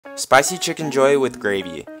Spicy chicken joy with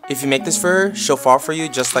gravy. If you make this for her, she'll fall for you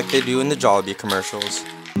just like they do in the Jollibee commercials.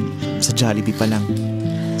 Sa Jollibee pa lang.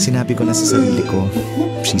 Sinabi ko na sa sarili ko,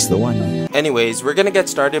 she's the one. Anyways, we're gonna get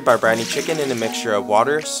started by brining chicken in a mixture of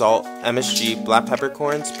water, salt, MSG, black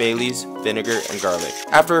peppercorns, Baileys, vinegar, and garlic.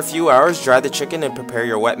 After a few hours, dry the chicken and prepare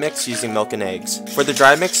your wet mix using milk and eggs. For the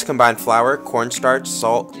dry mix, combine flour, cornstarch,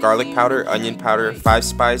 salt, garlic powder, onion powder,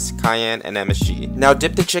 5-spice, cayenne, and MSG. Now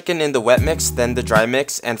dip the chicken in the wet mix, then the dry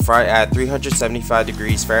mix, and fry at 375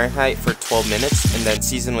 degrees Fahrenheit for 12 minutes, and then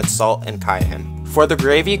season with salt and cayenne. For the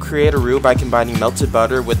gravy, create a roux by combining melted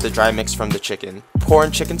butter with the dry mix from the chicken. Pour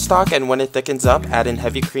in chicken stock, and when it thickens up, add in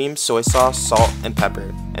heavy cream, soy sauce, salt, and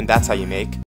pepper. And that's how you make